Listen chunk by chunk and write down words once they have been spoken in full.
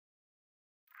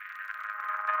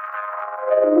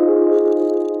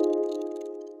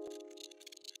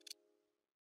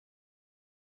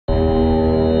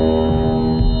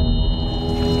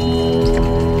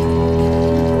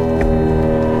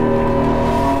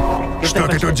Что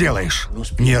ты тут делаешь?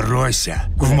 Не ройся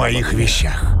в моих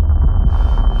вещах.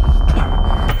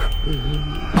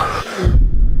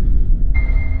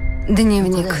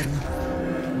 Дневник.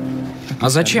 А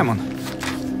зачем он?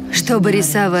 Чтобы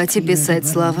рисовать и писать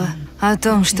слова о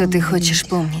том, что ты хочешь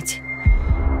помнить.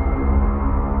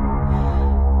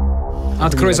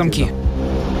 Открой замки.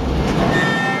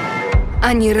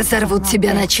 Они разорвут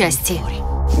тебя на части.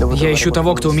 Я ищу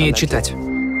того, кто умеет читать.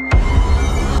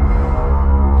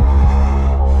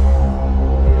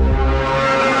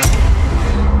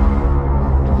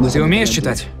 Ты умеешь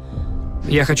читать?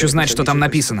 Я хочу знать, что там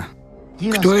написано.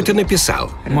 Кто это написал?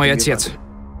 Мой отец.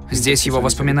 Здесь его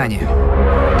воспоминания.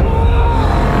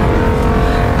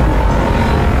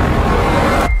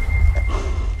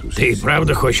 Ты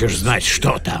правда хочешь знать,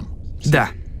 что там? Да.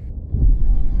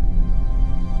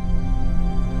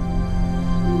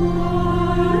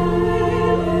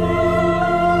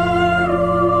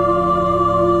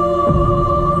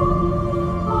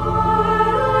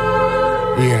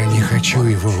 Я не хочу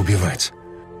его убивать.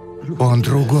 Он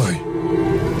другой.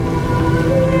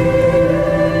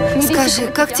 Скажи,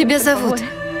 как тебя зовут?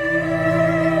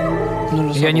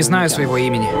 Я не знаю своего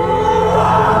имени.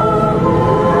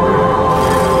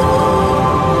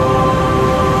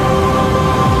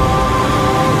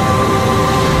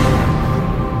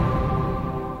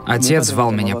 Отец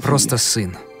звал меня просто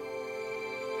сын.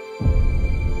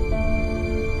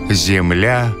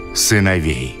 Земля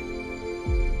сыновей.